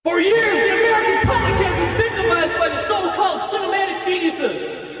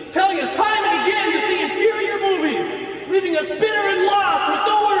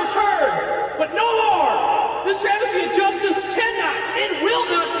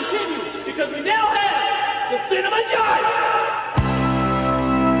because we now have the Cinema Judge!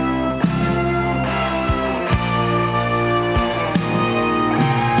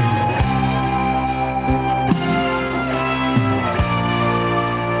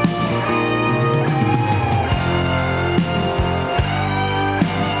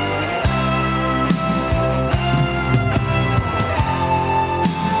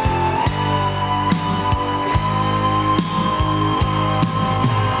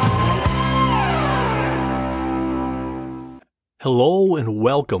 Hello and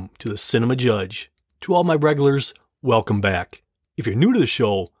welcome to the Cinema Judge. To all my regulars, welcome back. If you're new to the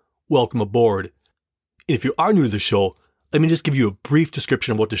show, welcome aboard. And if you are new to the show, let me just give you a brief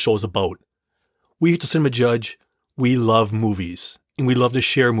description of what the show is about. We at the Cinema Judge, we love movies, and we love to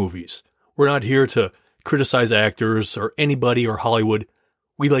share movies. We're not here to criticize actors or anybody or Hollywood.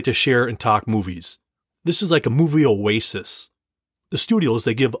 We like to share and talk movies. This is like a movie oasis. The studios,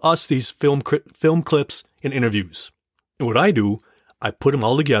 they give us these film clips and interviews. And what I do, I put them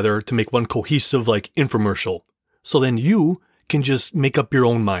all together to make one cohesive, infomercial. So then you can just make up your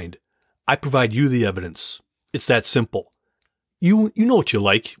own mind. I provide you the evidence. It's that simple. You know what you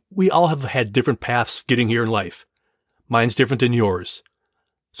like. We all have had different paths getting here in life. Mine's different than yours.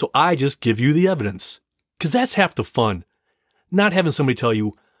 So I just give you the evidence. Because that's half the fun. Not having somebody tell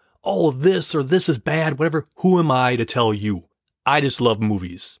you, oh, this or this is bad, whatever. Who am I to tell you? I just love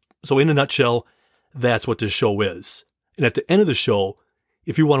movies. So in a nutshell, that's what this show is. And at the end of the show,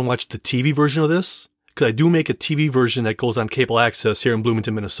 if you want to watch the TV version of this, because I do make a TV version that goes on cable access here in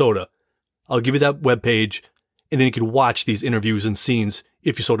Bloomington, Minnesota, I'll give you that webpage, and then you can watch these interviews and scenes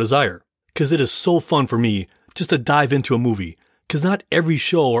if you so desire. Because it is so fun for me just to dive into a movie. Because not every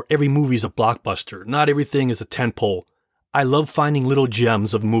show or every movie is a blockbuster. Not everything is a tentpole. I love finding little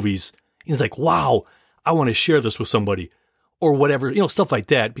gems of movies. And it's like, wow, I want to share this with somebody. Or whatever, stuff like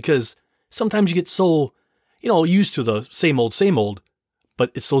that. Because sometimes you get so used to the same old, but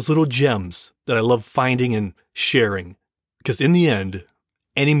it's those little gems that I love finding and sharing. Because in the end,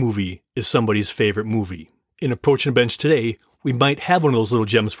 any movie is somebody's favorite movie. In Approaching the Bench today, we might have one of those little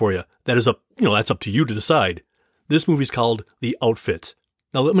gems for you. That's up to you to decide. This movie's called The Outfit.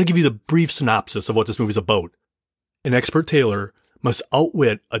 Now let me give you the brief synopsis of what this movie's about. An expert tailor must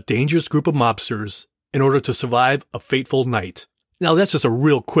outwit a dangerous group of mobsters in order to survive a fateful night. Now that's just a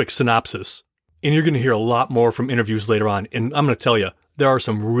real quick synopsis. And you're going to hear a lot more from interviews later on. And I'm going to tell you, there are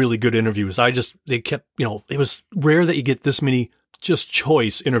some really good interviews. It was rare that you get this many just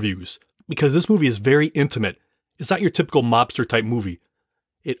choice interviews. Because this movie is very intimate. It's not your typical mobster type movie.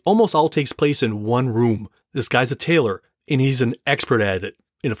 It almost all takes place in one room. This guy's a tailor, and he's an expert at it.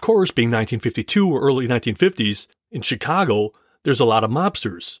 And of course, being 1952 or early 1950s, in Chicago, there's a lot of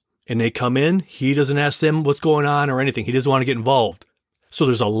mobsters. And they come in, he doesn't ask them what's going on or anything. He doesn't want to get involved. So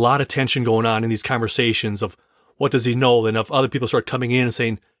there's a lot of tension going on in these conversations of what does he know, and if other people start coming in and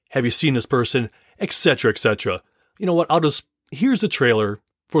saying, have you seen this person, etc., etc. You know what, here's the trailer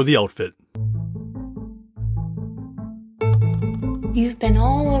for The Outfit. You've been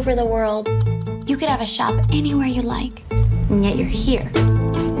all over the world. You could have a shop anywhere you like, and yet you're here.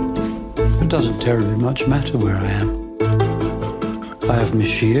 It doesn't terribly much matter where I am. I have my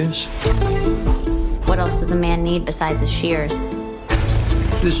shears. What else does a man need besides his shears?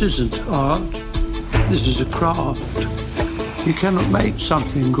 This isn't art. This is a craft. You cannot make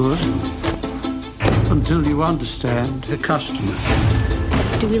something good until you understand the customer.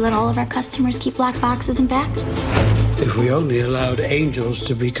 Do we let all of our customers keep black boxes in back? If we only allowed angels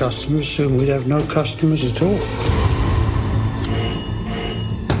to be customers, soon we'd have no customers at all.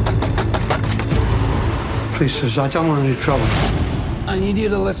 Please, sirs, I don't want any trouble. I need you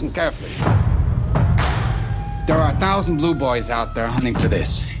to listen carefully. There are 1,000 blue boys out there hunting for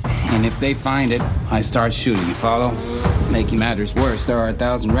this. And if they find it, I start shooting, you follow? Making matters worse, there are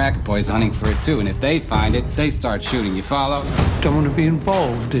 1,000 racket boys hunting for it too. And if they find it, they start shooting, you follow? Don't want to be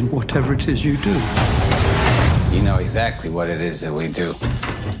involved in whatever it is you do. You know exactly what it is that we do.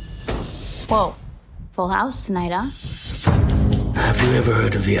 Whoa. Full house tonight, huh? Have you ever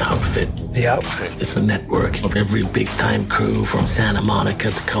heard of The Outfit? The Outfit? It's a network of every big-time crew from Santa Monica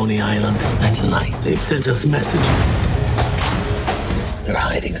to Coney Island. And tonight, they've sent us a message. They're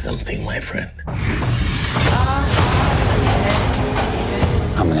hiding something, my friend.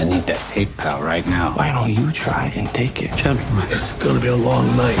 I'm gonna need that tape, pal, right now. Why don't you try and take it? Gentlemen. It's gonna be a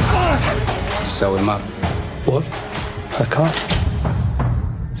long night. Sew him up. What? I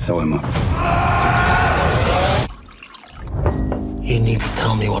can't. Sew him up. You need to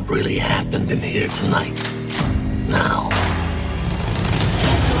tell me what really happened in here tonight. Now.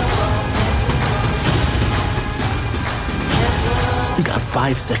 You got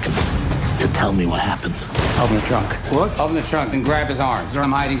 5 seconds. to tell me what happened. Open the trunk. What? Open the trunk and grab his arms, or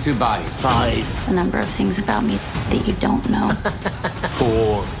I'm hiding 2 bodies. 5. A number of things about me that you don't know.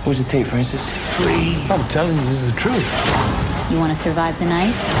 4. Where's the tape, Francis? 3. I'm telling you the truth. You want to survive the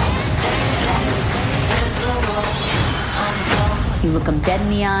night? You look them dead in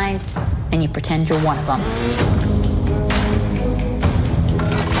the eyes, and you pretend you're one of them.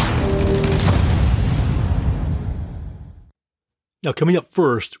 Now, coming up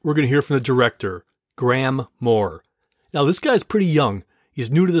first, we're going to hear from the director, Graham Moore. Now, this guy's pretty young. He's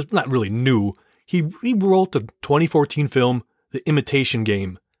new to this, not really new. He wrote the 2014 film, The Imitation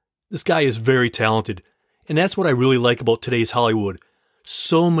Game. This guy is very talented, and that's what I really like about today's Hollywood.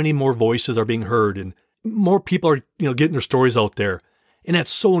 So many more voices are being heard, and more people are, getting their stories out there. And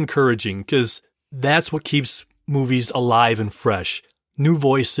that's so encouraging, because that's what keeps movies alive and fresh. New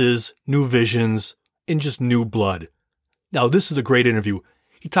voices, new visions, and just new blood. Now, this is a great interview.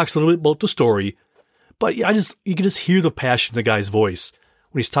 He talks a little bit about the story, but you can just hear the passion in the guy's voice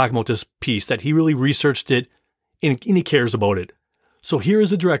when he's talking about this piece, that he really researched it and he cares about it. So here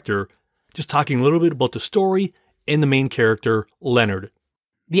is the director just talking a little bit about the story and the main character, Leonard.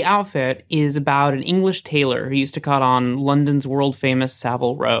 The Outfit is about an English tailor who used to cut on London's world-famous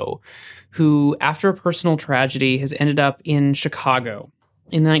Savile Row, who, after a personal tragedy, has ended up in Chicago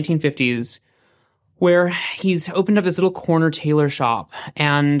in the 1950s, where he's opened up this little corner tailor shop,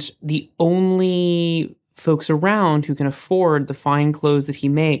 and the only folks around who can afford the fine clothes that he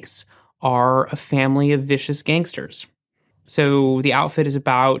makes are a family of vicious gangsters. So The Outfit is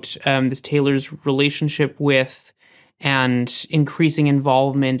about this tailor's relationship with and increasing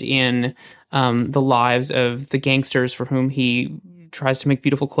involvement in the lives of the gangsters for whom he tries to make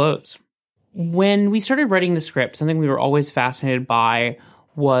beautiful clothes. When we started writing the script, something we were always fascinated by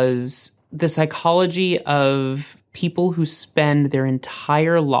was the psychology of people who spend their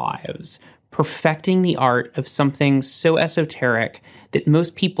entire lives perfecting the art of something so esoteric that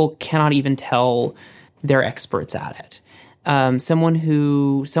most people cannot even tell they're experts at it.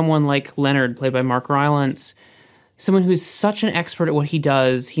 Someone like Leonard, played by Mark Rylance, someone who's such an expert at what he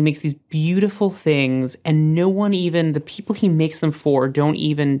does, he makes these beautiful things, and the people he makes them for don't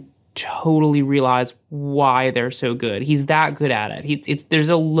even totally realize why they're so good. He's that good at it. There's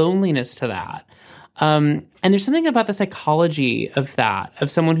a loneliness to that. And there's something about the psychology of that, of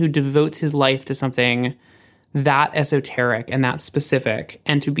someone who devotes his life to something that esoteric and that specific,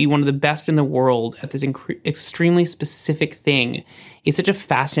 and to be one of the best in the world at this extremely specific thing is such a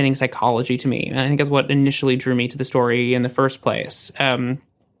fascinating psychology to me. And I think that's what initially drew me to the story in the first place.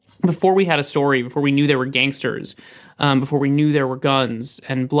 Before we had a story, before we knew there were gangsters, before we knew there were guns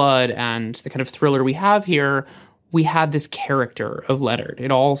and blood and the kind of thriller we have here, we had this character of Leonard.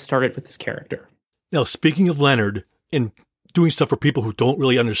 It all started with this character. Now, speaking of Leonard and doing stuff for people who don't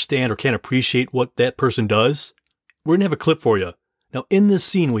really understand or can't appreciate what that person does, we're going to have a clip for you. Now, in this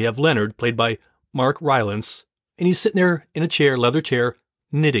scene, we have Leonard, played by Mark Rylance, and he's sitting there in a chair, leather chair,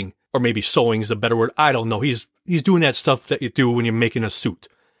 knitting, or maybe sewing is a better word. I don't know. He's doing that stuff that you do when you're making a suit.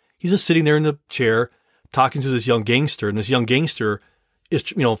 He's just sitting there in the chair talking to this young gangster, and this young gangster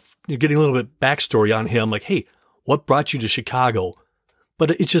is, you're getting a little bit backstory on him, like, hey, what brought you to Chicago?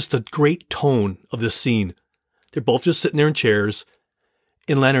 But it's just the great tone of this scene. They're both just sitting there in chairs,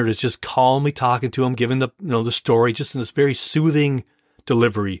 and Leonard is just calmly talking to him, giving the story just in this very soothing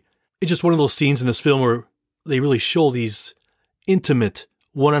delivery. It's just one of those scenes in this film where they really show these intimate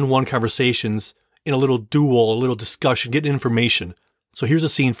one-on-one conversations in a little duel, a little discussion, getting information. So here's a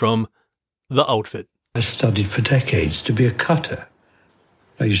scene from The Outfit. I studied for decades to be a cutter.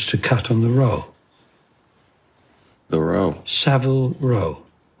 I used to cut on the Row. The Row? Savile Row.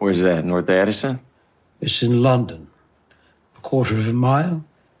 Where's that, North Addison? It's in London, a quarter of a mile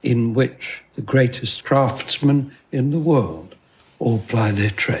in which the greatest craftsmen in the world all ply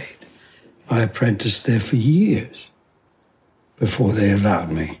their trade. I apprenticed there for years before they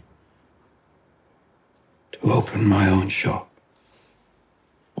allowed me to open my own shop.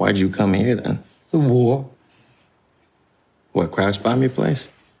 Why'd you come here then? The war. What, Crouch Bomb your place?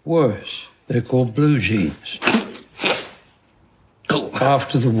 Worse, they're called blue jeans.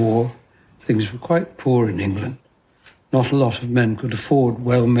 After the war, things were quite poor in England. Not a lot of men could afford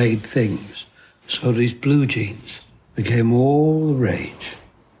well-made things, so these blue jeans became all the rage.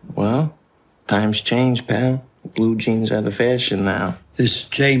 Well, times change, pal. Blue jeans are the fashion now. This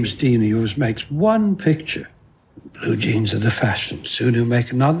James Dean of yours makes one picture. Blue jeans are the fashion. Soon he'll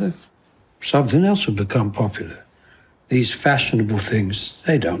make another. Something else will become popular. These fashionable things,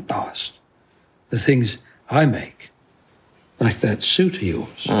 they don't last. The things I make, like that suit of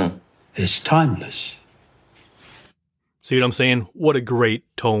yours, is timeless. See what I'm saying? What a great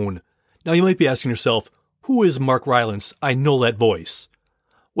tone. Now you might be asking yourself, who is Mark Rylance? I know that voice.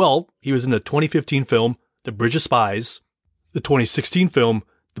 Well, he was in the 2015 film, The Bridge of Spies, the 2016 film,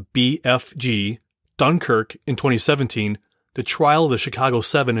 The BFG, Dunkirk in 2017, The Trial of the Chicago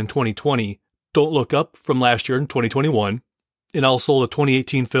 7 in 2020, Don't Look Up from last year in 2021, and also the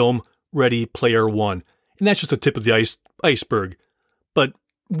 2018 film, Ready Player One. And that's just the tip of the iceberg. But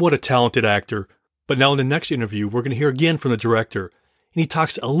what a talented actor. But now in the next interview, we're going to hear again from the director, and he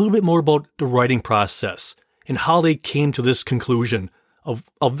talks a little bit more about the writing process and how they came to this conclusion of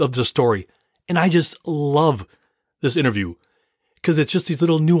the story. And I just love this interview because it's just these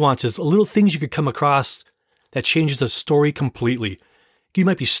little nuances, little things you could come across that changes the story completely. You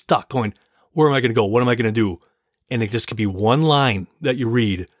might be stuck going, where am I going to go? What am I going to do? And it just could be one line that you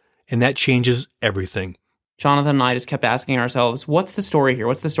read, and that changes everything. Jonathan and I just kept asking ourselves, what's the story here?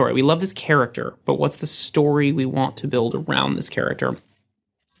 What's the story? We love this character, but what's the story we want to build around this character?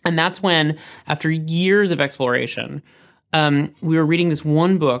 And that's when, after years of exploration, we were reading this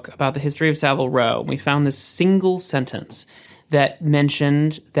one book about the history of Savile Row. We found this single sentence that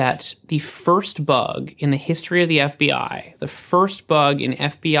mentioned that the first bug in the history of the FBI, the first bug in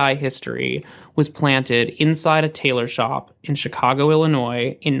FBI history, was planted inside a tailor shop in Chicago,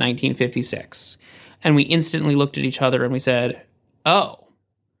 Illinois in 1956. And we instantly looked at each other and we said, oh,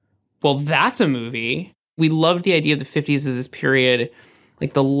 well, that's a movie. We loved the idea of the 50s as this period,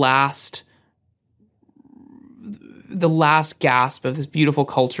 like the last gasp of this beautiful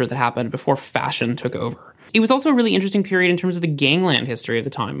culture that happened before fashion took over. It was also a really interesting period in terms of the gangland history of the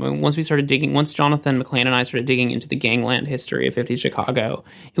time. Once Jonathan McLean and I started digging into the gangland history of 50s Chicago,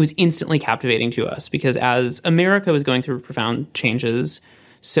 it was instantly captivating to us because as America was going through profound changes,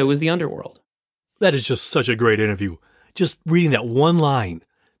 so was the underworld. That is just such a great interview. Just reading that one line,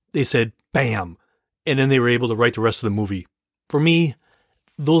 they said, bam, and then they were able to write the rest of the movie. For me,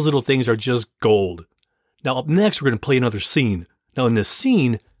 those little things are just gold. Now, up next, we're going to play another scene. Now, in this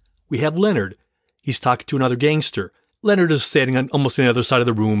scene, we have Leonard. He's talking to another gangster. Leonard is standing on almost on the other side of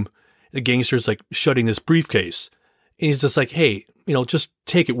the room. The gangster's like shutting this briefcase. And he's just like, hey, just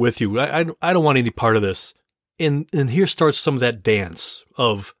take it with you. I don't want any part of this. And here starts some of that dance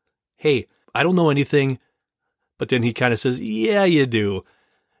of, hey, I don't know anything. But then he kind of says, yeah, you do.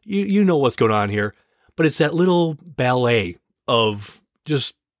 You know what's going on here. But it's that little ballet of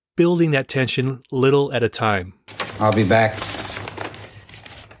just building that tension little at a time. I'll be back.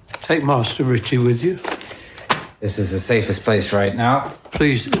 Take Master Ritchie with you. This is the safest place right now.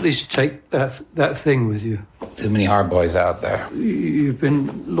 Please, at least take that thing with you. Too many hard boys out there. You've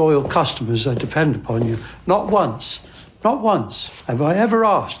been loyal customers. I depend upon you. Not once have I ever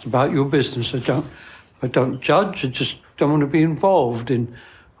asked about your business. I don't judge. I just don't want to be involved in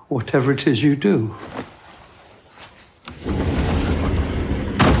whatever it is you do.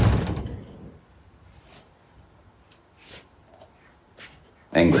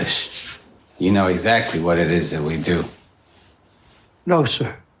 English. You know exactly what it is that we do. No,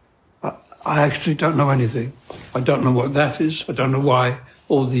 sir. I actually don't know anything. I don't know what that is. I don't know why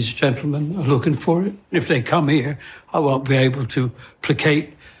all these gentlemen are looking for it. If they come here, I won't be able to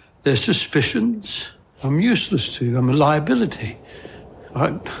placate their suspicions. I'm useless to you. I'm a liability.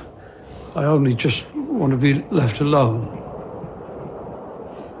 I only just want to be left alone.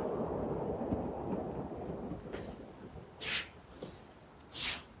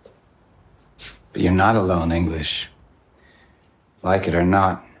 But you're not alone, English. Like it or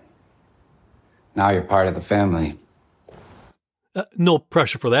not. Now you're part of the family. No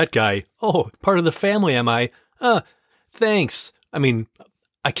pressure for that guy. Oh, part of the family, am I? Thanks. I mean,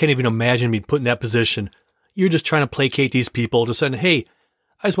 I can't even imagine being put in that position. You're just trying to placate these people, just saying, hey,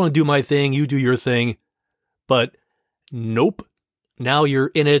 I just want to do my thing, you do your thing. But nope. Now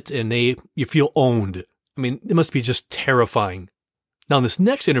you're in it and you feel owned. I mean, it must be just terrifying. Now, in this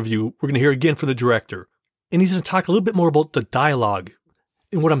next interview, we're going to hear again from the director. And he's going to talk a little bit more about the dialogue.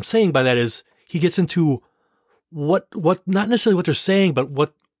 And what I'm saying by that is he gets into what not necessarily what they're saying, but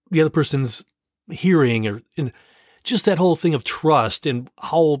what the other person's hearing, and just that whole thing of trust and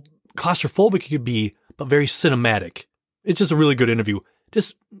how claustrophobic it could be, but very cinematic. It's just a really good interview.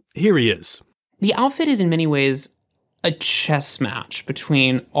 Here he is. The outfit is in many ways a chess match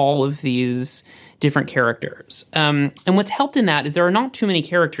between all of these different characters. And what's helped in that is there are not too many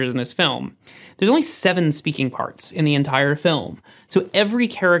characters in this film. There's only 7 speaking parts in the entire film. So every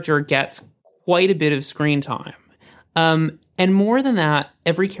character gets quite a bit of screen time. And more than that,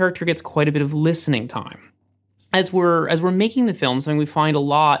 every character gets quite a bit of listening time. As we're making the film, something we find a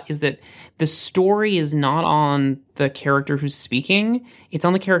lot is that the story is not on the character who's speaking, it's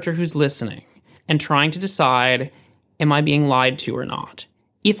on the character who's listening and trying to decide, am I being lied to or not?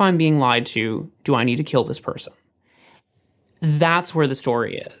 if I'm being lied to, do I need to kill this person? That's where the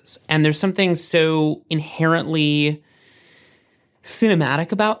story is. And there's something so inherently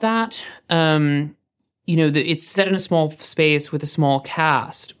cinematic about that. It's set in a small space with a small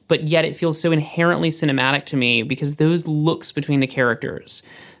cast, but yet it feels so inherently cinematic to me because those looks between the characters,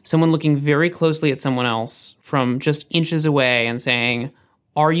 someone looking very closely at someone else from just inches away and saying,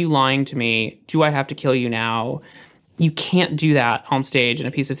 are you lying to me? Do I have to kill you now? You can't do that on stage in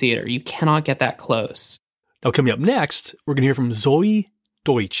a piece of theater. You cannot get that close. Now, coming up next, we're going to hear from Zoe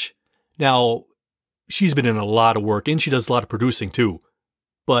Deutch. Now, she's been in a lot of work, and she does a lot of producing, too.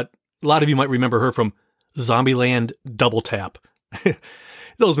 But a lot of you might remember her from Zombieland Double Tap.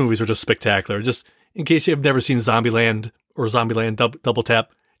 Those movies are just spectacular. Just in case you've never seen Zombieland or Zombieland Double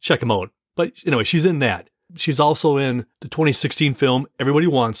Tap, check them out. But anyway, she's in that. She's also in the 2016 film Everybody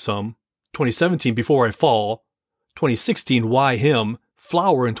Wants Some, 2017 Before I Fall, 2016 Why Him,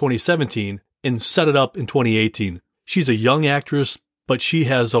 Flower in 2017, and Set It Up in 2018. She's a young actress, but she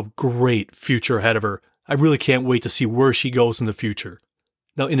has a great future ahead of her. I really can't wait to see where she goes in the future.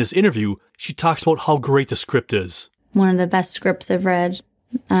 Now, in this interview, she talks about how great the script is. One of the best scripts I've read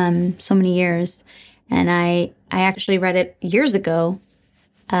so many years. And I actually read it years ago.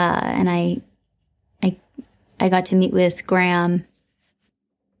 And I got to meet with Graham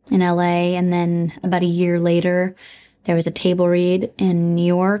in LA. And then about a year later, there was a table read in New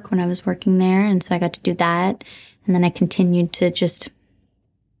York when I was working there. And so I got to do that. And then I continued to just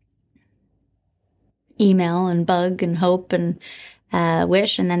email and bug and hope and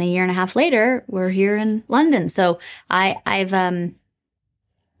wish. And then a year and a half later, we're here in London. So I've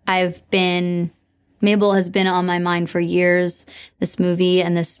been, Mabel has been on my mind for years. This movie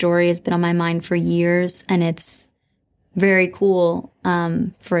and this story has been on my mind for years. And it's very cool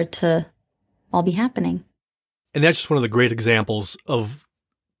for it to all be happening. And that's just one of the great examples of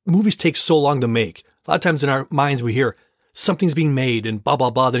movies take so long to make. A lot of times in our minds we hear something's being made and blah, blah,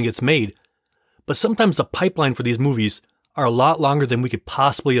 blah, then it gets made. But sometimes the pipeline for these movies are a lot longer than we could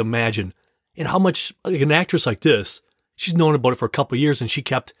possibly imagine. And how much, like an actress like this, she's known about it for a couple of years and she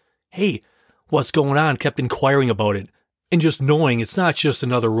kept, hey, what's going on? Kept inquiring about it. And just knowing it's not just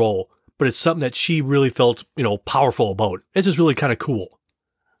another role, but it's something that she really felt, powerful about. It's just really kind of cool.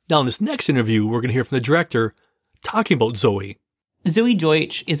 Now in this next interview, we're going to hear from the director talking about Zoe. Zoe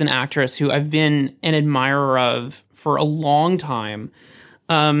Deutch is an actress who I've been an admirer of for a long time.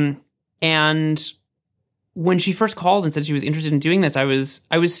 And when she first called and said she was interested in doing this, I was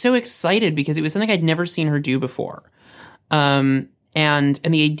so excited because it was something I'd never seen her do before. And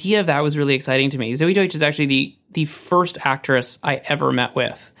the idea of that was really exciting to me. Zoe Deutch is actually the first actress I ever met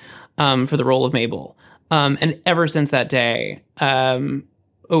with for the role of Mabel. And ever since that day,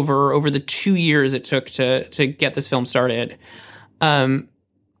 over the 2 years it took to get this film started, I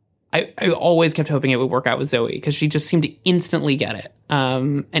always kept hoping it would work out with Zoe because she just seemed to instantly get it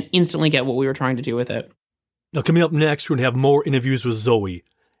and instantly get what we were trying to do with it. Now, coming up next, we're going to have more interviews with Zoe.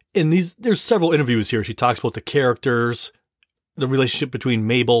 In there's several interviews here. She talks about the characters, the relationship between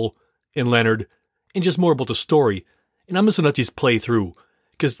Mabel and Leonard, and just more about the story. And I'm just going to let these play through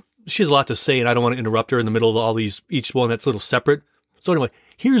because she has a lot to say, and I don't want to interrupt her in the middle of all these, each one that's a little separate. So anyway,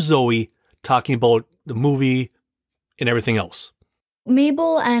 here's Zoe talking about the movie and everything else.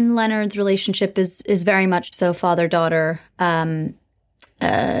 Mabel and Leonard's relationship is very much so father-daughter esque.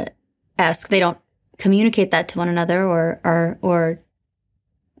 They don't communicate that to one another or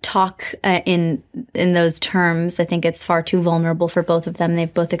talk in those terms. I think it's far too vulnerable for both of them.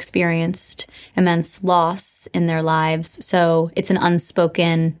 They've both experienced immense loss in their lives, so it's an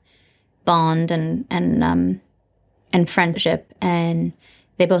unspoken bond and friendship, and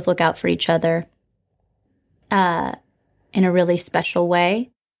they both look out for each other in a really special way.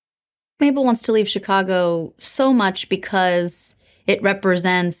 Mabel wants to leave Chicago so much because it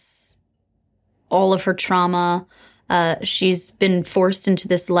represents all of her trauma. She's been forced into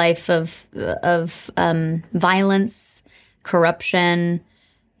this life of violence, corruption,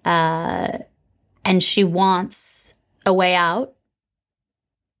 and she wants a way out.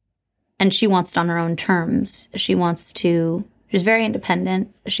 And she wants it on her own terms. She's very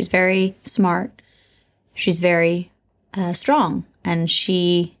independent. She's very smart. She's very strong. And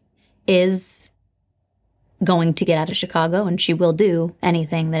she is going to get out of Chicago, and she will do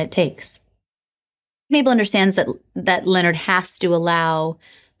anything that it takes. Mabel understands that Leonard has to allow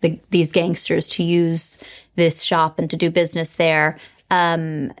these gangsters to use this shop and to do business there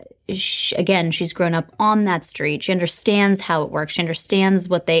Again, she's grown up on that street. She understands how it works. She understands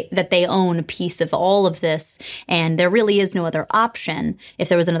that they own a piece of all of this, and there really is no other option. If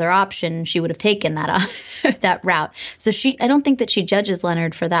there was another option, she would have taken that that route. So I don't think that she judges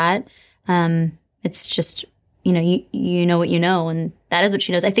Leonard for that. It's just, you know what you know, and that is what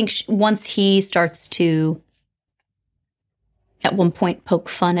she knows. I think once he starts to, at one point, poke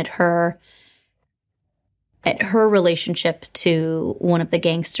fun at her relationship to one of the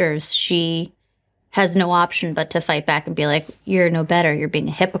gangsters, she has no option but to fight back and be like, you're no better. You're being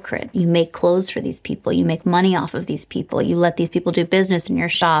a hypocrite. You make clothes for these people. You make money off of these people. You let these people do business in your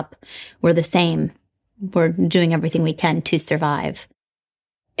shop. We're the same. We're doing everything we can to survive.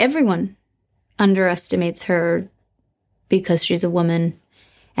 Everyone underestimates her because she's a woman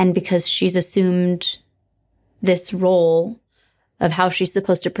and because she's assumed this role of how she's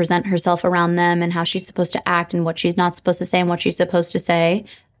supposed to present herself around them and how she's supposed to act and what she's not supposed to say and what she's supposed to say,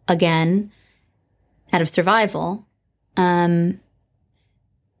 again, out of survival. But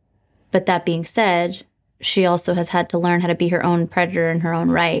that being said, she also has had to learn how to be her own predator in her own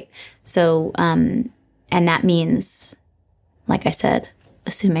right. So, and that means, like I said,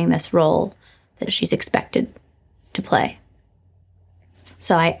 assuming this role that she's expected to play.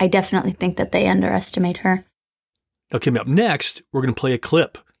 So I definitely think that they underestimate her. Now, coming up next, we're going to play a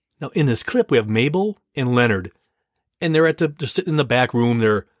clip. Now, in this clip, we have Mabel and Leonard, and they're sitting in the back room.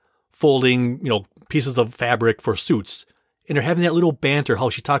 They're folding, pieces of fabric for suits, and they're having that little banter. How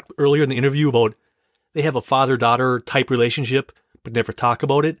she talked earlier in the interview about they have a father-daughter type relationship, but never talk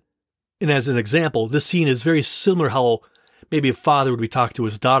about it. And as an example, this scene is very similar. How maybe a father would be talking to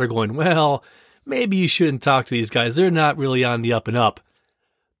his daughter, going, "Well, maybe you shouldn't talk to these guys. They're not really on the up and up,"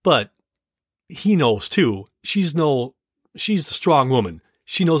 but he knows too. She's a strong woman.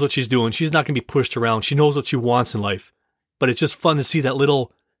 She knows what she's doing. She's not going to be pushed around. She knows what she wants in life. But it's just fun to see that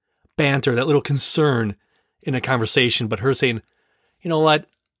little banter, that little concern in a conversation. But her saying, "You know what?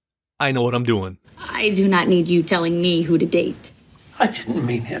 I know what I'm doing." I do not need you telling me who to date. I didn't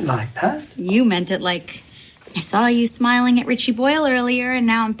mean it like that. You meant it like, I saw you smiling at Richie Boyle earlier, and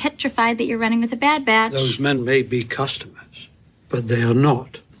now I'm petrified that you're running with a bad batch. Those men may be customers, but they are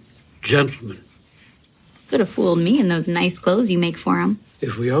not gentlemen. Could have fooled me in those nice clothes you make for them.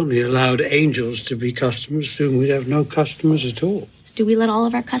 If we only allowed angels to be customers, soon we'd have no customers at all. Do we let all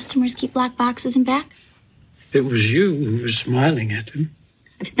of our customers keep black boxes and back? It was you who was smiling at him.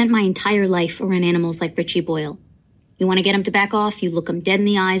 I've spent my entire life around animals like Richie Boyle. You want to get him to back off, you look him dead in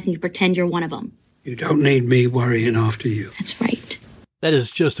the eyes and you pretend you're one of them. You don't need me worrying after you. That's right. That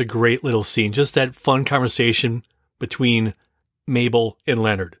is just a great little scene. Just that fun conversation between Mabel and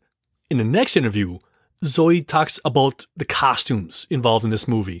Leonard. In the next interview, Zoe talks about the costumes involved in this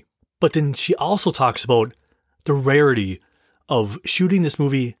movie. But then she also talks about the rarity of shooting this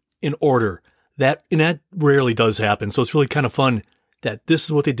movie in order. That rarely does happen. So it's really kind of fun that this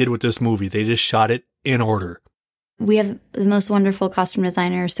is what they did with this movie. They just shot it in order. We have the most wonderful costume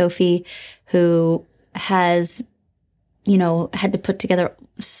designer, Sophie, who has, had to put together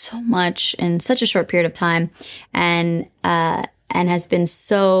so much in such a short period of time, and has been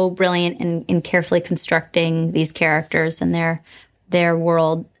so brilliant in carefully constructing these characters and their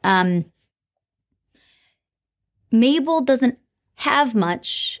world. Mabel doesn't have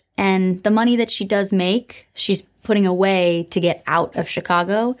much, and the money that she does make, she's putting away to get out of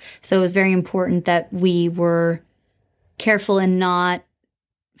Chicago. So it was very important that we were careful in not,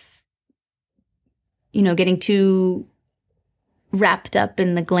 getting too wrapped up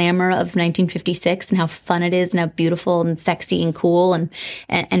in the glamour of 1956 and how fun it is and how beautiful and sexy and cool,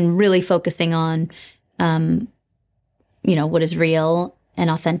 and really focusing on, what is real and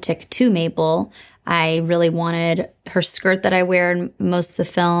authentic to Mabel. I really wanted her skirt that I wear in most of the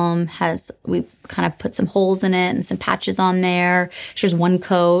film we've kind of put some holes in it and some patches on there. She has one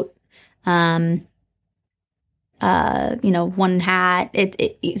coat, one hat,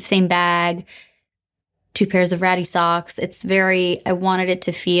 same bag, 2 pairs of ratty socks. I wanted it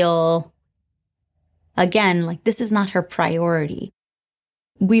to feel, again, like this is not her priority.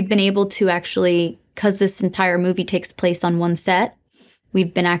 We've been able to actually, because this entire movie takes place on one set,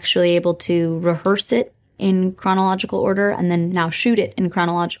 we've been actually able to rehearse it in chronological order and then now shoot it in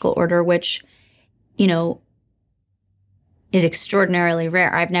chronological order, which, is extraordinarily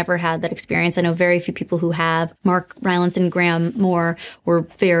rare. I've never had that experience. I know very few people who have. Mark Rylance and Graham Moore were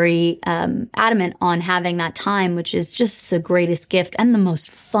very adamant on having that time, which is just the greatest gift and the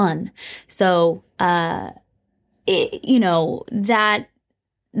most fun. So, that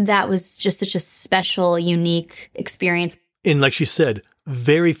was just such a special, unique experience. And like she said,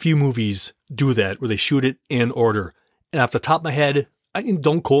 very few movies do that where they shoot it in order. And off the top of my head,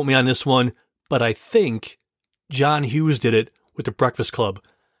 don't quote me on this one, but I think John Hughes did it with The Breakfast Club.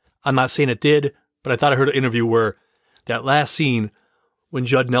 I'm not saying it did, but I thought I heard an interview where that last scene when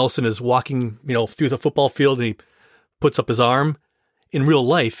Judd Nelson is walking, through the football field and he puts up his arm, in real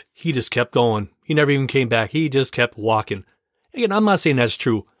life, he just kept going. He never even came back. He just kept walking. Again, I'm not saying that's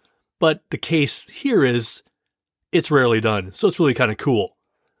true, but the case here is it's rarely done, so it's really kind of cool.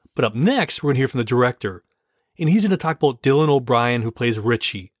 But up next, we're going to hear from the director, and he's going to talk about Dylan O'Brien, who plays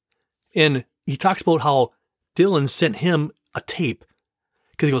Richie. And he talks about how Dylan sent him a tape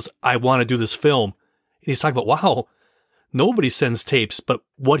because he goes, I want to do this film. And he's talking about, wow, nobody sends tapes, but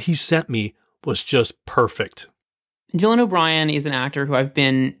what he sent me was just perfect. Dylan O'Brien is an actor who I've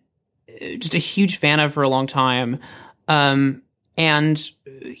been just a huge fan of for a long time. And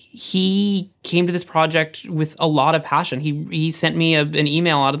he came to this project with a lot of passion. He sent me an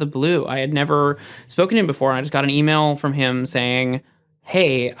email out of the blue. I had never spoken to him before, and I just got an email from him saying,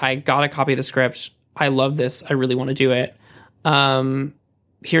 hey, I got a copy of the script. I love this. I really want to do it.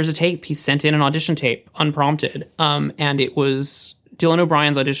 Here's a tape. He sent in an audition tape, unprompted. And it was Dylan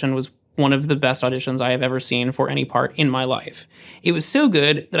O'Brien's audition was one of the best auditions I have ever seen for any part in my life. It was so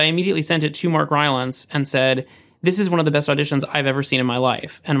good that I immediately sent it to Mark Rylance and said, this is one of the best auditions I've ever seen in my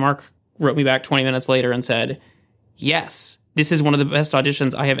life. And Mark wrote me back 20 minutes later and said, yes, this is one of the best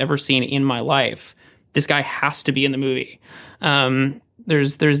auditions I have ever seen in my life. This guy has to be in the movie.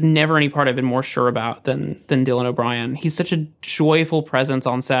 There's never any part I've been more sure about than Dylan O'Brien. He's such a joyful presence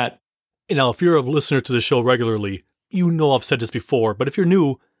on set. Now, if you're a listener to the show regularly, you know I've said this before, but if you're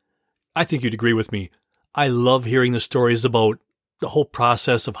new, I think you'd agree with me. I love hearing the stories about the whole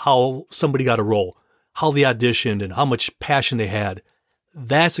process of how somebody got a role, how they auditioned, and how much passion they had.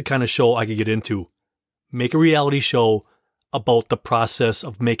 That's the kind of show I could get into. Make a reality show about the process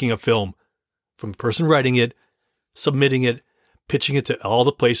of making a film, from the person writing it, submitting it, pitching it to all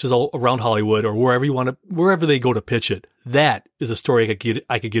the places all around Hollywood or wherever they go to pitch it. That is a story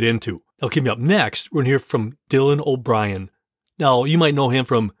I could get into. Now, coming up next, we're going to hear from Dylan O'Brien. Now, you might know him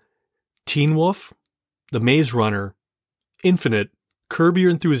from Teen Wolf, The Maze Runner, Infinite, Curb Your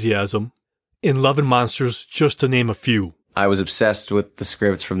Enthusiasm, and Love and Monsters, just to name a few. I was obsessed with the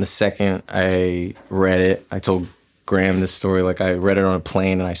script from the second I read it. I told Graham this story, I read it on a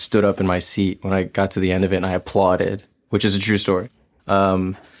plane and I stood up in my seat when I got to the end of it and I applauded, which is a true story.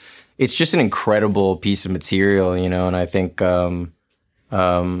 It's just an incredible piece of material, and I think I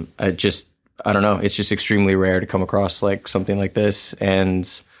don't know, it's just extremely rare to come across something like this,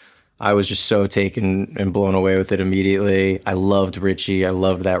 and I was just so taken and blown away with it immediately. I loved Richie. I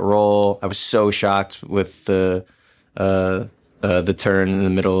loved that role. I was so shocked with the turn in the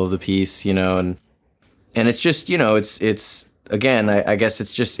middle of the piece, and it's just, it's again, I guess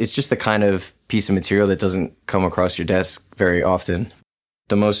it's just the kind of piece of material that doesn't come across your desk very often.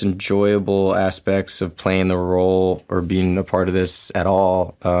 The most enjoyable aspects of playing the role or being a part of this at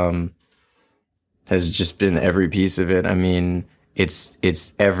all has just been every piece of it. I mean,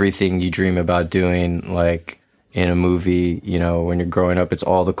 it's everything you dream about doing, in a movie, when you're growing up. It's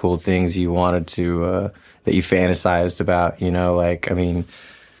all the cool things you wanted to, that you fantasized about, I mean,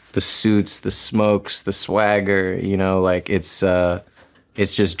 the suits, the smokes, the swagger, it's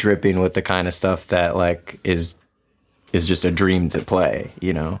just dripping with the kind of stuff that is just a dream to play,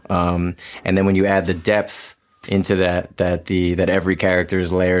 and then when you add the depth into that every character is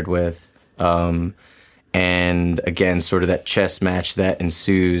layered with, and again, sort of that chess match that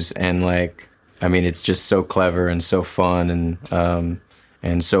ensues, and I mean, it's just so clever and so fun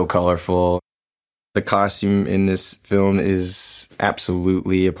and so colorful. The costume in this film is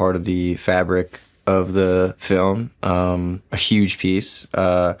absolutely a part of the fabric of the film, a huge piece.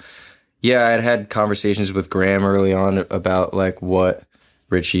 Yeah, I'd had conversations with Graham early on about what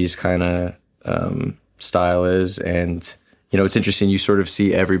Richie's kind of style is, and it's interesting. You sort of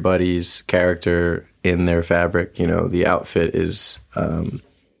see everybody's character in their fabric. The outfit is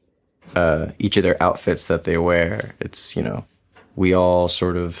each of their outfits that they wear. It's we all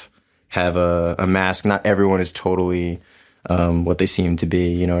sort of have a mask. Not everyone is totally what they seem to be.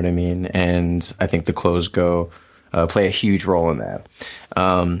 You know what I mean? And I think the clothes play a huge role in that.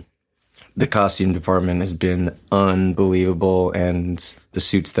 The costume department has been unbelievable, and the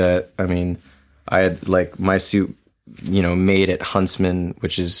suits that I had my suit, made at Huntsman,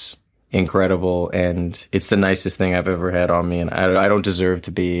 which is incredible, and it's the nicest thing I've ever had on me, and I don't deserve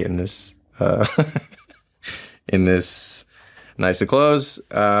to be in this in this nice of clothes.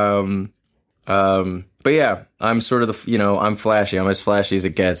 But yeah, I'm sort of I'm flashy. I'm as flashy as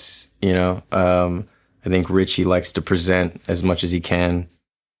it gets. I think Richie likes to present as much as he can.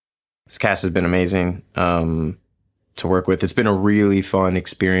 This cast has been amazing. to work with. It's been a really fun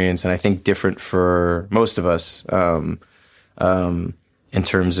experience, and I think different for most of us in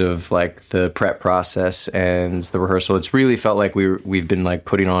terms of like the prep process and the rehearsal. It's really felt like we've been like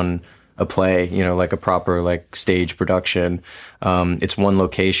putting on a play, you know, like a proper like stage production. It's one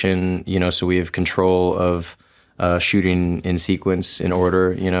location, you know, so we have control of shooting in sequence, in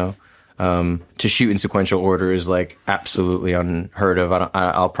order, you know. To shoot in sequential order is like absolutely unheard of.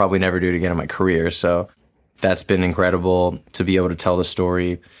 I'll probably never do it again in my career. So that's been incredible to be able to tell the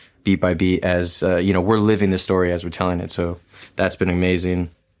story beat by beat as, you know, we're living the story as we're telling it. So that's been amazing.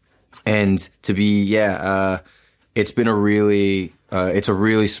 And to be, it's been it's a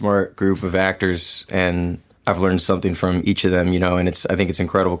really smart group of actors, and I've learned something from each of them, you know, and I think it's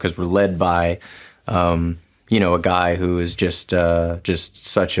incredible because we're led by, you know, a guy who is just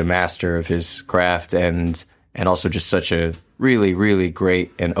such a master of his craft and also just such a really, really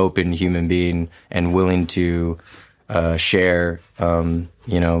great and open human being and willing to share,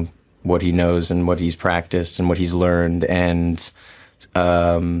 you know, what he knows and what he's practiced and what he's learned. And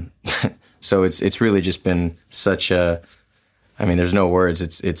so it's really just been such a, I mean, there's no words.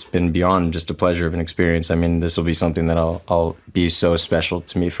 It's been beyond just a pleasure of an experience. I mean, this will be something that I'll be so special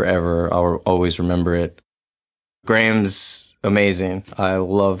to me forever. I'll always remember it. Graham's amazing. I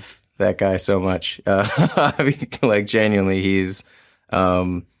love that guy so much. I mean, like genuinely, he's,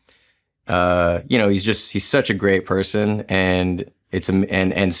 you know, he's such a great person, and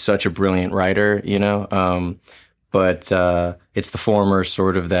and such a brilliant writer, you know. But it's the former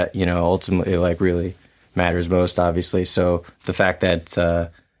sort of that, you know, ultimately like really matters most, obviously. So the fact that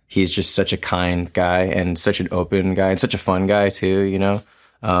he's just such a kind guy and such an open guy and such a fun guy too, you know.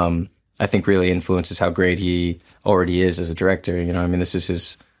 I think really influences how great he already is as a director. You know, I mean, this is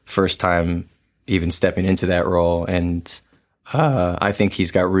his first time even stepping into that role. And I think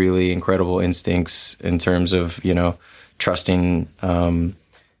he's got really incredible instincts in terms of, you know, trusting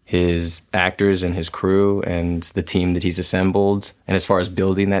his actors and his crew and the team that he's assembled. And as far as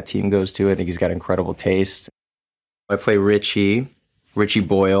building that team goes too, I think he's got incredible taste. I play Richie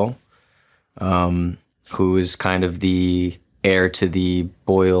Boyle, who is kind of the heir to the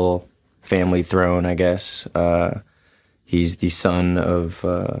Boyle family throne, I guess. He's the son of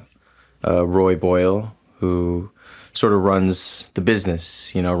Roy Boyle, who sort of runs the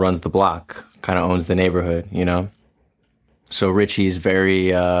business, you know, runs the block, kind of owns the neighborhood, you know. So Richie's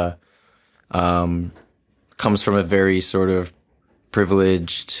very, comes from a very sort of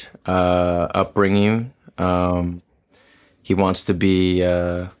privileged upbringing. He wants to be,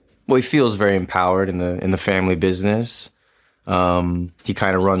 he feels very empowered in the family business. He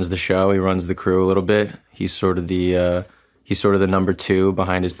kind of runs the show. He runs the crew a little bit. He's sort of the number two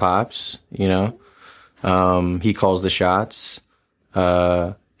behind his pops, you know. He calls the shots.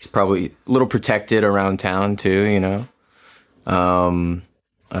 He's probably a little protected around town too, you know.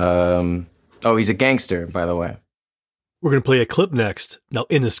 He's a gangster, by the way. We're going to play a clip next. Now,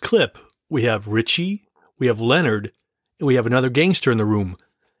 in this clip, we have Richie, we have Leonard, and we have another gangster in the room.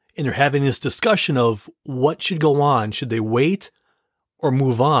 And they're having this discussion of what should go on. Should they wait or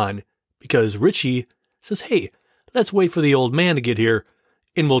move on? Because Richie says, hey, let's wait for the old man to get here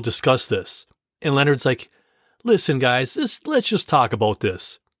and we'll discuss this. And Leonard's like, listen, guys, let's just talk about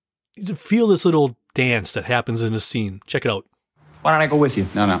this. Feel this little dance that happens in the scene. Check it out. Why don't I go with you?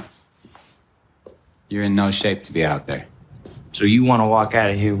 No. You're in no shape to be out there. So you want to walk out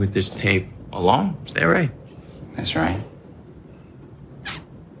of here with this tape alone? Is that right? That's right.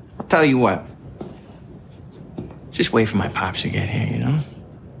 I'll tell you what. Just wait for my pops to get here, you know?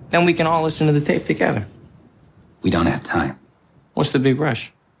 Then we can all listen to the tape together. We don't have time. What's the big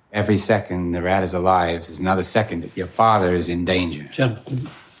rush? Every second the rat is alive is another second that your father is in danger. Gentlemen,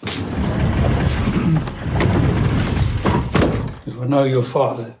 you know your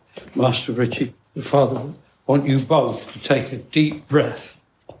father, Master Richie. Your father want you both to take a deep breath.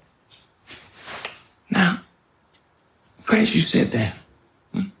 Now, glad you said that.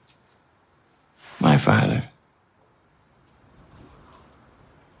 My father.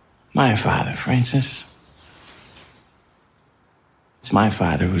 My father, Francis. It's my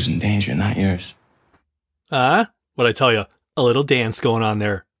father who's in danger, not yours. What'd I tell you? A little dance going on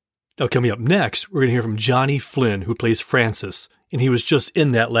there. Now, coming up next, we're going to hear from Johnny Flynn, who plays Francis, and he was just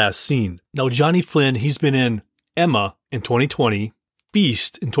in that last scene. Now, Johnny Flynn, he's been in Emma in 2020,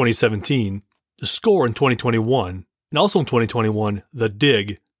 Beast in 2017, The Score in 2021, and also in 2021, The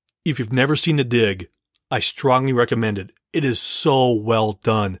Dig. If you've never seen The Dig, I strongly recommend it. It is so well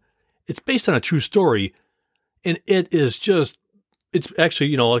done. It's based on a true story, and it is just, it's actually,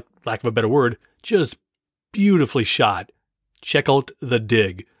 you know, lack of a better word, just beautifully shot. Check out The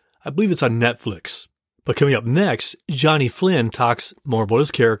Dig. I believe it's on Netflix. But coming up next, Johnny Flynn talks more about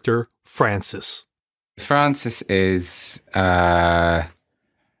his character, Francis. Francis is,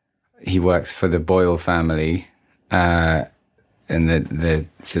 he works for the Boyle family, and the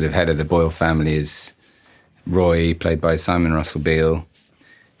sort of head of the Boyle family is Roy, played by Simon Russell Beale.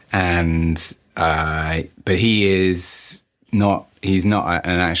 And, but he's not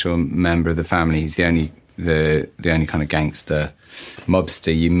an actual member of the family. He's the only kind of gangster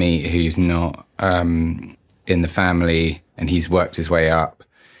mobster you meet who's not in the family, and he's worked his way up.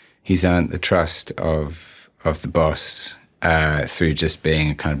 He's earned the trust of the boss through just being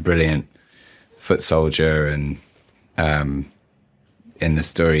a kind of brilliant foot soldier. And in the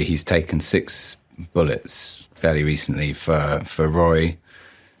story, he's taken 6 bullets fairly recently for Roy.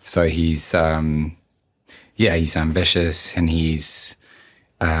 So he's he's ambitious, and he's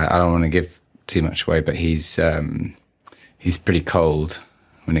I don't want to give too much away, but he's pretty cold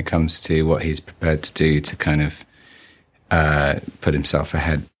when it comes to what he's prepared to do to kind of put himself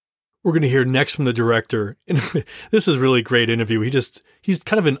ahead. We're going to hear next from the director, and this is a really great interview. He's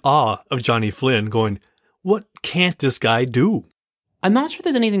kind of in awe of Johnny Flynn, going, what can't this guy do? I'm not sure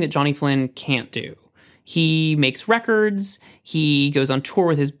there's anything that Johnny Flynn can't do. He makes records, he goes on tour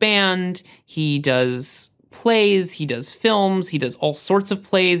with his band, he does plays, he does films, he does all sorts of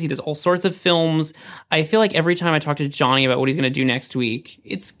plays, he does all sorts of films. I feel like every time I talk to Johnny about what he's going to do next week,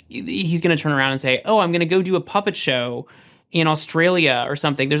 he's going to turn around and say, oh, I'm going to go do a puppet show in Australia or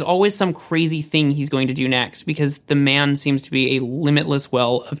something. There's always some crazy thing he's going to do next, because the man seems to be a limitless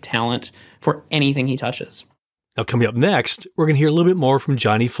well of talent for anything he touches. Now, coming up next, we're going to hear a little bit more from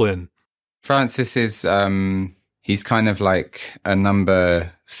Johnny Flynn. Francis is, he's kind of like a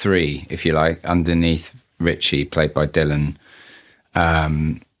number 3, if you like, underneath Richie, played by Dylan.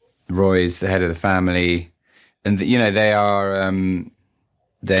 Roy is the head of the family. And, they are,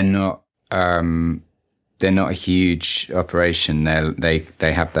 they're not a huge operation. They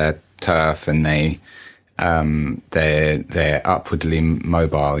have their turf, and they're upwardly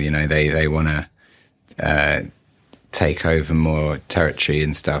mobile. They want to take over more territory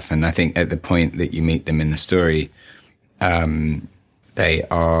and stuff. And I think at the point that you meet them in the story, they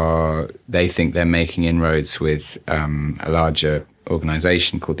think they're making inroads with a larger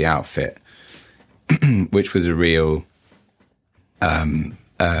organization called the Outfit, which was a real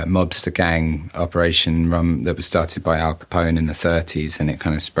mobster gang operation that was started by Al Capone in the 30s, and it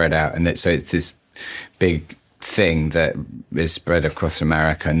kind of spread out. And so it's this big thing that is spread across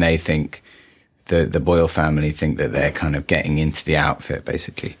America, and they think, the Boyle family think that they're kind of getting into the Outfit,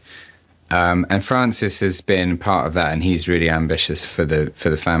 basically. And Francis has been part of that, and he's really ambitious for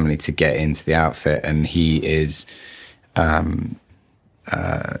the family to get into the Outfit, and he is,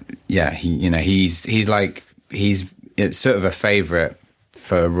 it's sort of a favorite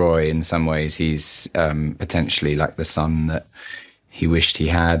for Roy in some ways. He's potentially like the son that he wished he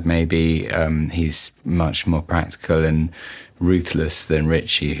had, maybe. He's much more practical and ruthless than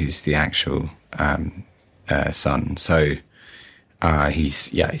Richie, who's the actual son. So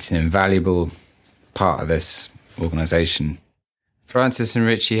he's an invaluable part of this organization. Francis and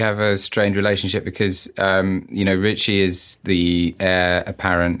Richie have a strained relationship because, Richie is the heir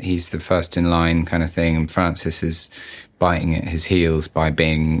apparent. He's the first in line kind of thing. And Francis is biting at his heels by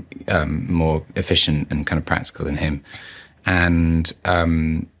being more efficient and kind of practical than him. And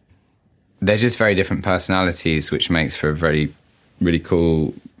they're just very different personalities, which makes for a very, really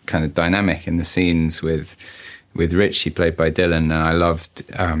cool kind of dynamic in the scenes with Richie, played by Dylan. And I loved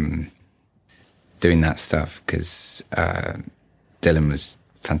doing that stuff because Dylan was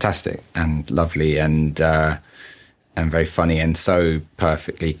fantastic and lovely and very funny and so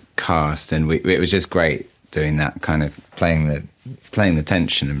perfectly cast, and it was just great doing that, kind of playing the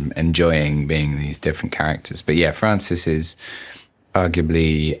tension and enjoying being these different characters. But yeah, Francis is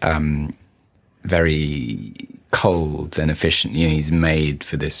arguably very cold and efficient. He's made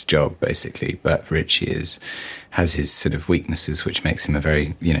for this job basically. But Richie has his sort of weaknesses, which makes him a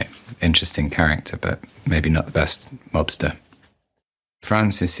very interesting character, but maybe not the best mobster.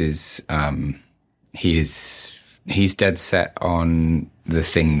 Francis is he's dead set on the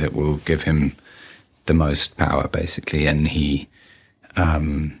thing that will give him the most power, basically, and he's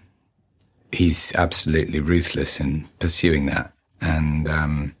absolutely ruthless in pursuing that. And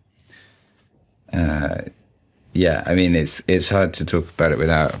I mean, it's hard to talk about it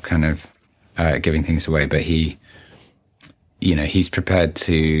without kind of giving things away, but he's prepared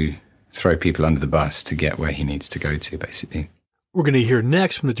to throw people under the bus to get where he needs to go to, basically. We're going to hear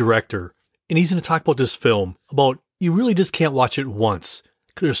next from the director, and he's going to talk about this film, about you really just can't watch it once,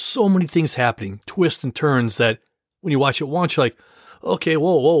 because there's so many things happening, twists and turns, that when you watch it once, you're like, okay,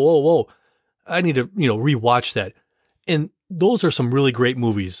 whoa. I need to, rewatch that. And those are some really great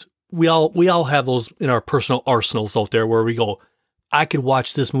movies. We all have those in our personal arsenals out there where we go, I could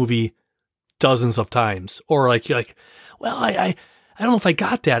watch this movie dozens of times. Or like, you're like, well, I don't know if I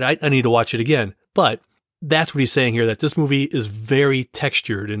got that. I need to watch it again. But that's what he's saying here, that this movie is very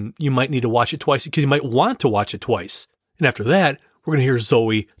textured and you might need to watch it twice because you might want to watch it twice. And after that, we're going to hear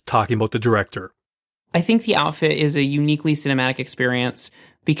Zoe talking about the director. I think The Outfit is a uniquely cinematic experience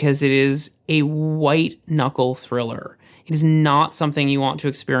because it is a white-knuckle thriller. It is not something you want to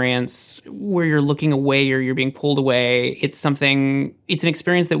experience where you're looking away or you're being pulled away. It's an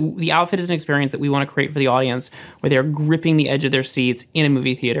experience that The Outfit is an experience that we want to create for the audience where they're gripping the edge of their seats in a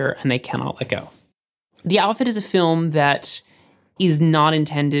movie theater and they cannot let go. The Outfit is a film that is not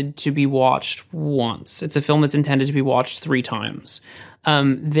intended to be watched once. It's a film that's intended to be watched 3 times.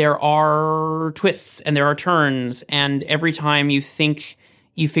 There are twists and there are turns, and every time you think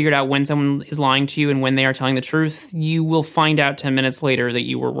you figured out when someone is lying to you and when they are telling the truth, you will find out 10 minutes later that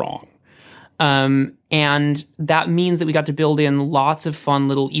you were wrong. And that means that we got to build in lots of fun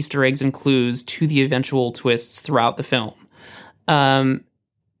little Easter eggs and clues to the eventual twists throughout the film.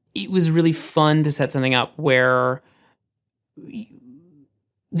 It was really fun to set something up where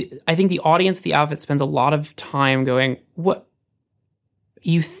I think the audience of The Outfit spends a lot of time going, what?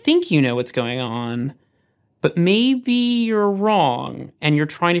 You think you know what's going on, but maybe you're wrong, and you're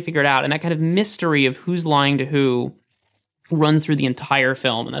trying to figure it out. And that kind of mystery of who's lying to who runs through the entire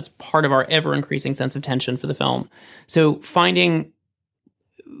film, and that's part of our ever-increasing sense of tension for the film. So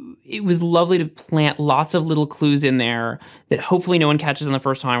it was lovely to plant lots of little clues in there that hopefully no one catches on the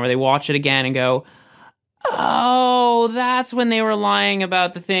first time, where they watch it again and go, oh, that's when they were lying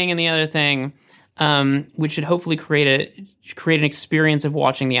about the thing and the other thing, which should hopefully create an experience of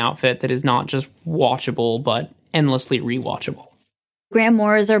watching The Outfit that is not just watchable, but endlessly rewatchable. Graham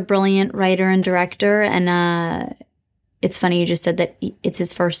Moore is our brilliant writer and director, and it's funny you just said that it's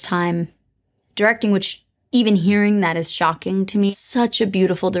his first time directing, which even hearing that is shocking to me. Such a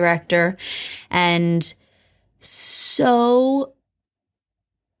beautiful director and so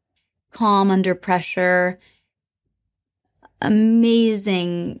calm under pressure.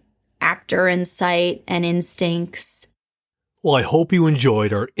 Amazing actor insight and instincts. Well, I hope you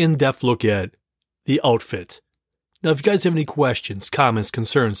enjoyed our in-depth look at The Outfit. Now, if you guys have any questions, comments,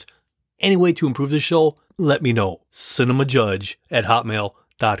 concerns, any way to improve the show, let me know.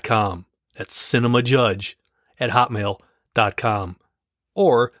 cinemajudge@hotmail.com. That's cinemajudge@hotmail.com.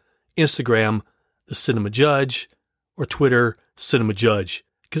 Or Instagram, The Cinema Judge, or Twitter, Cinema Judge.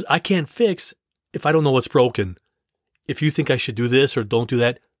 Because I can't fix if I don't know what's broken. If you think I should do this or don't do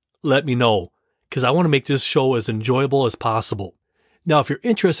that, let me know. Because I want to make this show as enjoyable as possible. Now, if you're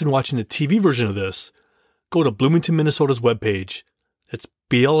interested in watching the TV version of this, go to Bloomington, Minnesota's webpage. That's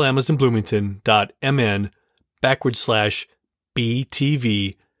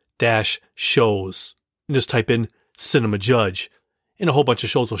blm/BTV-shows. And just type in Cinema Judge, and a whole bunch of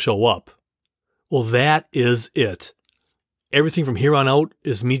shows will show up. Well, that is it. Everything from here on out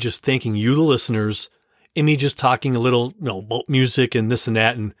is me just thanking you, the listeners, and me just talking a little, about music and this and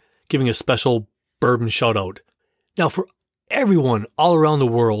that, and giving a special bourbon shout out. Now, for everyone all around the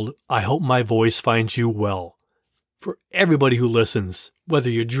world, I hope my voice finds you well. For everybody who listens, whether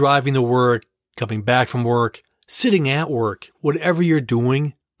you're driving to work, coming back from work, sitting at work, whatever you're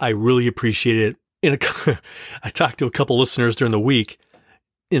doing, I really appreciate it. I talked to a couple listeners during the week,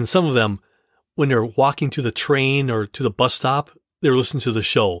 and some of them, when they're walking to the train or to the bus stop, they're listening to the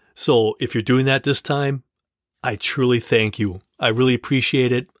show. So if you're doing that this time, I truly thank you. I really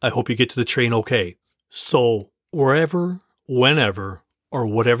appreciate it. I hope you get to the train okay. So wherever, whenever, or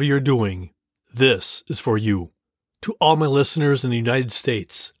whatever you're doing, this is for you. To all my listeners in the United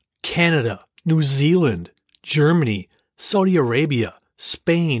States, Canada, New Zealand, Germany, Saudi Arabia,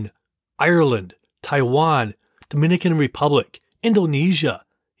 Spain, Ireland, Taiwan, Dominican Republic, Indonesia,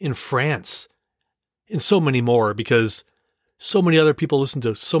 and France, and so many more, because so many other people listen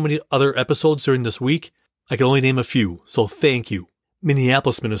to so many other episodes during this week. I can only name a few, so thank you.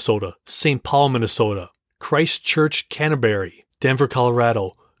 Minneapolis, Minnesota, St. Paul, Minnesota, Christchurch, Canterbury, Denver,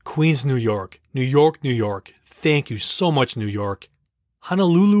 Colorado, Queens, New York, New York, New York. Thank you so much, New York.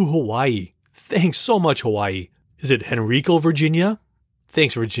 Honolulu, Hawaii. Thanks so much, Hawaii. Is it Henrico, Virginia?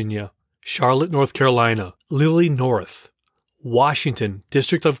 Thanks, Virginia. Charlotte, North Carolina. Lily, North. Washington,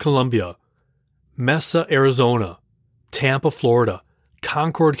 District of Columbia. Mesa, Arizona. Tampa, Florida.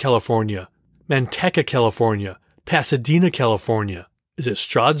 Concord, California. Manteca, California. Pasadena, California. Is it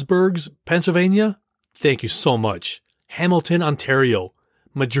Strasburg, Pennsylvania? Thank you so much. Hamilton, Ontario.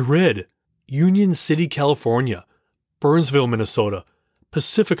 Madrid. Union City, California. Burnsville, Minnesota.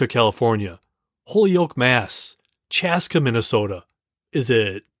 Pacifica, California. Holyoke, Mass. Chaska, Minnesota. Is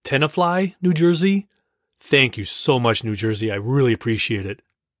it Tenafly, New Jersey? Thank you so much, New Jersey. I really appreciate it.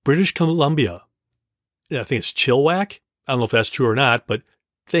 British Columbia. I think it's Chilliwack. I don't know if that's true or not, but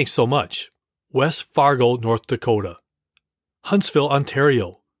thanks so much. West Fargo, North Dakota. Huntsville,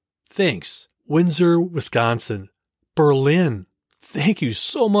 Ontario. Thanks. Windsor, Wisconsin. Berlin. Thank you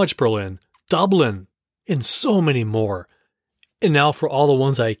so much, Berlin. Dublin. And so many more. And now for all the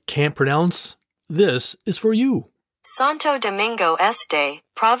ones I can't pronounce, this is for you. Santo Domingo Este,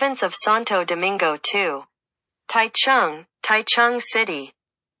 Province of Santo Domingo II. Taichung, Taichung City.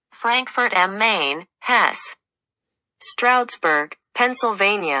 Frankfurt am Main, Hesse. Stroudsburg,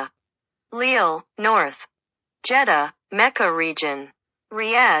 Pennsylvania. Lille, North. Jeddah, Mecca region.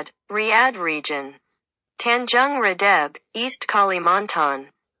 Riyadh, Riyadh region. Tanjung Redeb, East Kalimantan.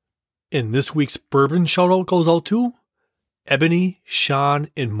 And this week's bourbon shoutout goes out to Ebony, Sean,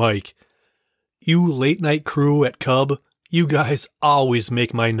 and Mike. You late night crew at Cub, you guys always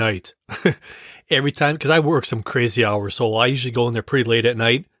make my night. Every time, because I work some crazy hours, so I usually go in there pretty late at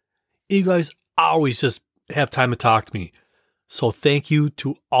night. You guys always just have time to talk to me. So thank you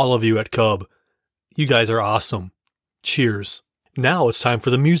to all of you at Cub. You guys are awesome. Cheers. Now it's time for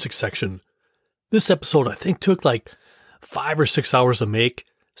the music section. This episode I think took like 5 or 6 hours to make,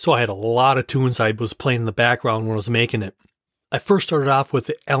 so I had a lot of tunes I was playing in the background when I was making it. I first started off with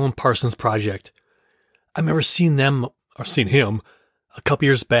the Alan Parsons Project. I remember seeing him a couple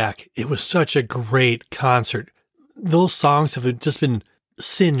years back. It was such a great concert. Those songs have just been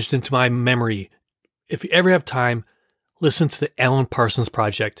singed into my memory. If you ever have time, listen to the Alan Parsons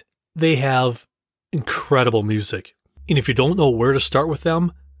Project. They have incredible music. And if you don't know where to start with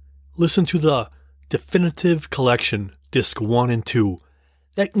them, listen to the Definitive Collection, Disc 1 and 2.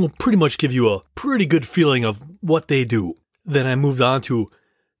 That will pretty much give you a pretty good feeling of what they do. Then I moved on to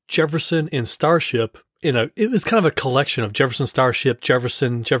Jefferson and Starship. It was kind of a collection of Jefferson Starship,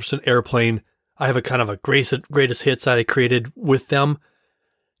 Jefferson Airplane. I have a kind of a greatest hits that I created with them.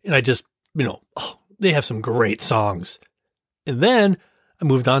 And I just, they have some great songs. And then I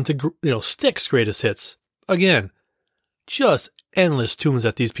moved on to, Styx greatest hits. Again, just endless tunes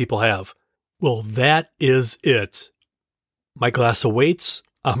that these people have. Well, that is it. My glass awaits.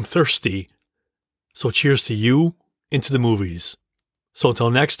 I'm thirsty. So cheers to you and to the movies. So until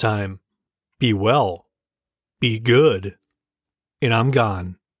next time, be well, be good, and I'm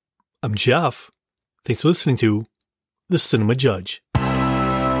gone. I'm Jeff. Thanks for listening to The Cinema Judge.